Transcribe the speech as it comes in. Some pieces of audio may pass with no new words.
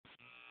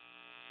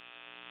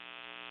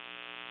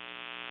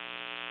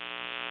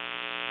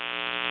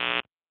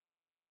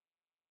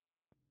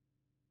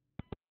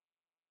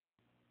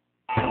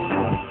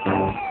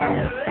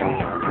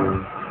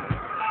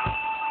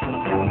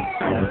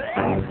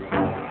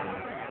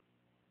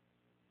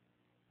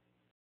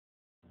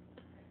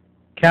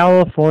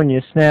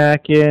California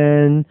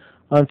snacking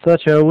on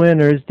such a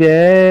winter's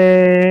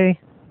day.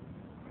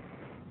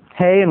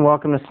 Hey, and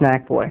welcome to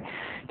Snackboy.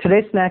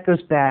 Today's snack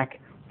goes back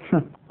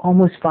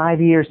almost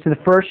 5 years to the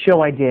first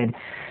show I did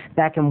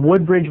back in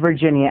Woodbridge,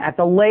 Virginia, at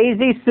the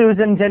Lazy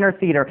Susan Dinner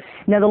Theater.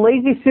 Now, the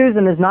Lazy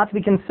Susan is not to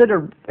be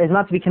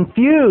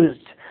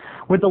confused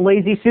with the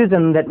Lazy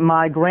Susan that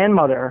my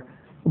grandmother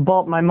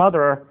bought my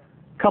mother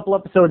a couple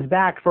episodes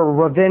back for a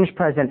revenge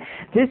present.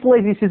 This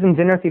Lazy Susan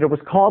Dinner Theater was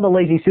called the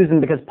Lazy Susan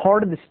because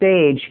part of the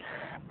stage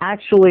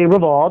actually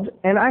revolved,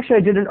 and actually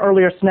I did an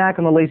earlier snack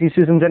on the Lazy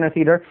Susan Dinner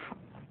Theater.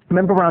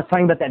 Remember when I was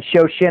talking about that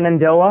show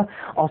Shenandoah,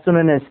 also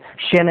known as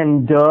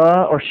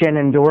Shenandoah or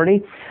Shannon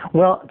Doherty?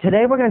 Well,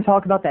 today we're going to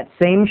talk about that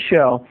same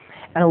show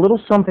and a little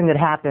something that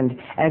happened,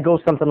 and it goes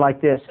something like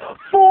this.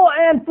 4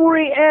 and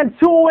 3 and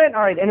 2 and...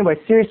 All right, anyway,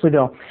 seriously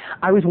though,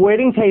 I was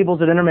waiting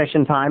tables at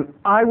intermission time.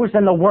 I was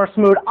in the worst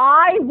mood.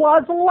 I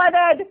was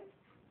livid!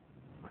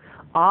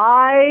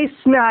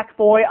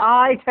 Snackboy,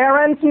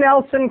 Terrence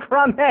Nelson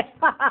Crummett.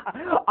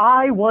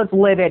 I was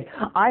livid.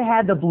 I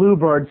had the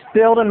bluebirds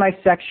filled in my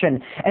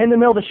section, and in the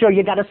middle of the show,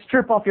 you got to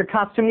strip off your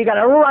costume. You got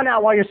to run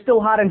out while you're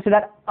still hot into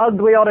that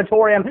ugly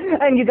auditorium,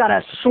 and you got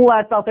to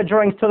slap out the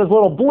drinks to those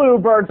little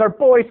bluebirds, or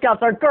Boy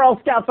Scouts, or Girl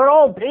Scouts, or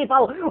old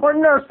people, or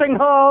nursing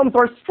homes,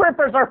 or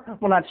strippers, or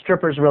well, not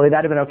strippers really.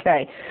 That'd have been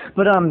okay,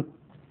 but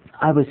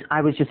I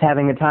was just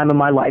having the time of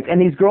my life,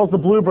 and these girls, the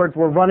bluebirds,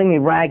 were running me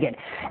ragged,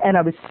 and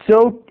it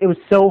was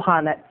so hot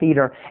in that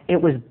theater. It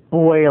was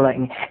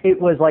boiling. It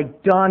was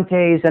like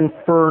Dante's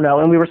Inferno,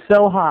 and we were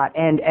so hot,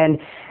 and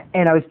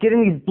I was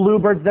getting these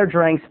bluebirds their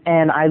drinks,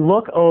 and I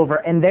look over,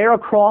 and there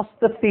across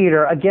the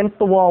theater, against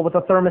the wall with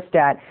a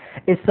thermostat,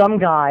 is some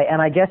guy,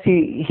 and I guess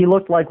he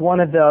looked like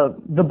one of the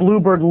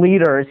bluebird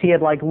leaders. He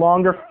had like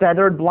longer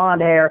feathered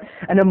blonde hair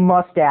and a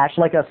mustache,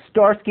 like a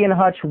Starsky and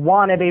Hutch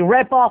wannabe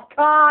rip-off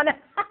con.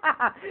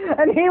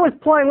 And he was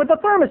playing with the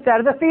thermostat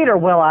of the theater.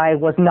 Well, I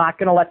was not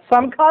going to let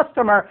some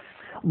customer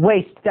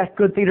waste that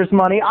good theater's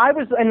money. I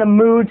was in the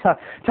mood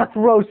to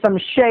throw some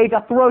shade,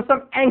 to throw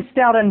some angst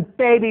out, and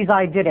babies,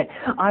 I did it.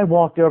 I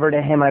walked over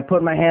to him, I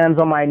put my hands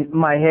on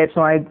my hips,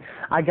 and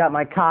I got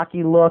my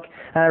cocky look,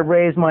 and I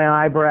raised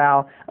my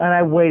eyebrow, and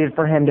I waited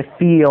for him to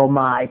feel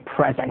my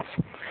presence.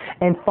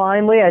 And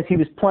finally, as he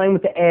was playing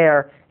with the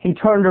air, he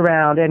turned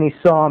around and he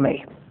saw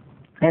me.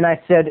 And I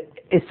said,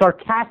 as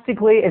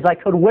sarcastically as I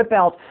could whip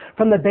out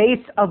from the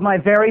base of my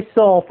very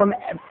soul, from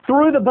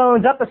through the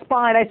bones, up the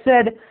spine, I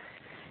said,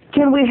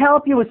 "Can we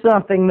help you with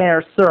something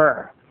there,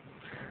 sir?"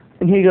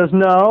 And he goes,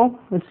 "No,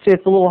 it's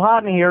a little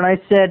hot in here." And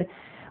I said,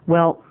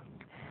 "Well,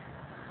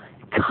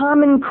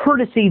 common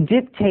courtesy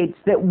dictates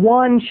that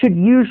one should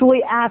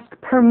usually ask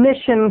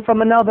permission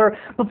from another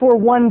before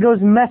one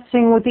goes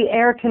messing with the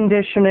air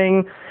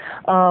conditioning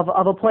of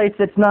a place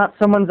that's not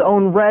someone's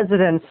own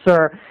residence,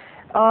 sir.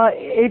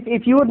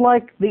 If you would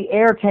like the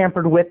air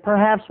tampered with,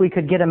 perhaps we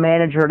could get a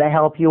manager to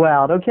help you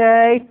out,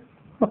 okay?"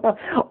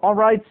 "All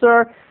right,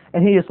 sir."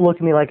 And he just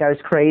looked at me like I was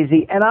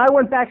crazy. And I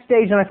went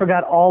backstage and I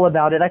forgot all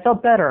about it. I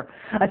felt better.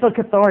 I felt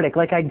cathartic,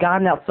 like I'd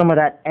gotten out some of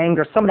that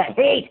anger, some of that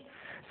hate,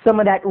 some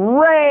of that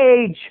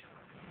rage.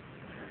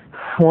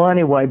 Well,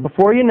 anyway,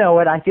 before you know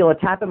it, I feel a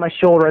tap at my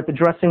shoulder at the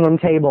dressing room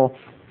table.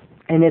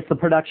 And it's the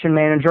production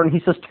manager. And he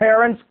says,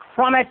 "Terrence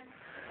Crummett."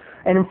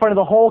 And in front of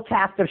the whole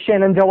cast of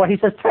Shenandoah, he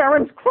says,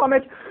 "Terrence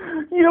Crummett,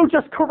 you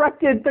just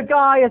corrected the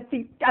guy at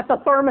the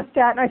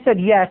thermostat." And I said,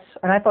 "Yes."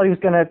 And I thought he was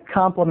going to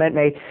compliment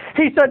me.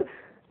 He said,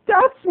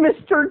 "That's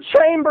Mr.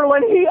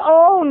 Chamberlain. He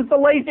owns the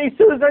Lazy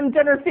Susan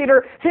Dinner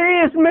Theater. He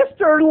is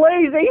Mr.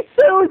 Lazy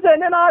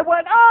Susan." And I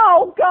went,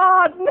 "Oh,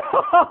 God,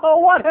 no,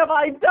 what have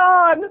I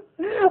done?"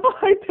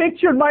 I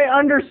pictured my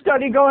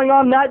understudy going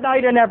on that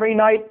night and every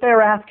night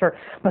thereafter.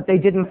 But they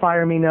didn't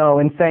fire me, no,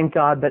 and thank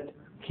God. But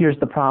here's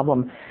the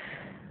problem.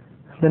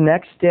 The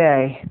next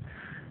day,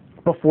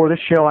 before the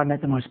show, I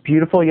met the most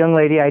beautiful young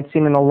lady I'd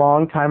seen in a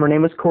long time. Her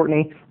name was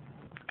Courtney.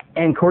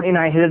 And Courtney and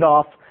I hit it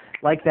off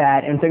like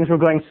that, and things were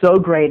going so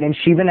great, and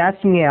she even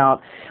asked me out.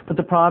 But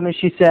the problem is,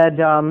 she said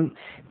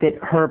that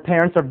her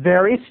parents are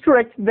very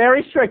strict,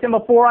 and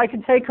before I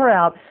could take her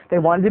out, they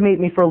wanted to meet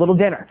me for a little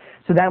dinner.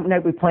 So that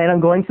night we planned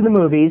on going to the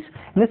movies,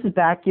 and this is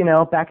back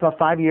about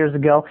 5 years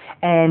ago,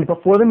 and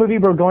before the movie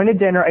we were going to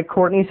dinner at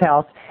Courtney's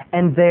house,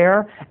 and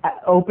there,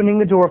 opening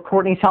the door of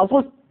Courtney's house,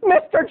 was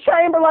Mr.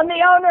 Chamberlain,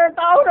 the owner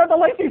of the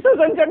Lazy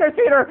Susan Dinner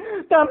Theater,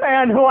 the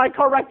man who I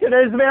corrected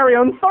his very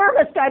own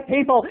thermostat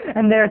people.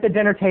 And there at the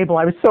dinner table,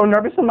 I was so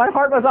nervous and my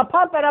heart was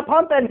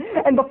a-pumping.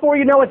 And before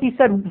you know it, he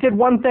did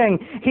one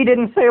thing. He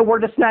didn't say a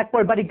word to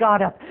Snackboy, but he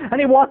got up and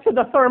he walked to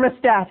the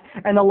thermostat.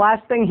 And the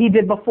last thing he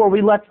did before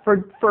we left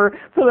for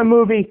the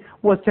movie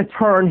was to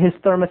turn his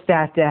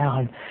thermostat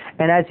down.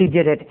 And as he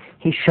did it,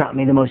 he shot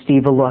me the most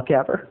evil look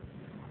ever.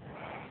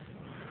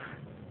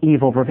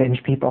 Evil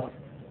revenge people.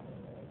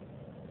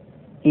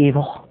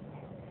 Evil.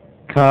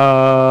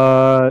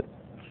 Cut.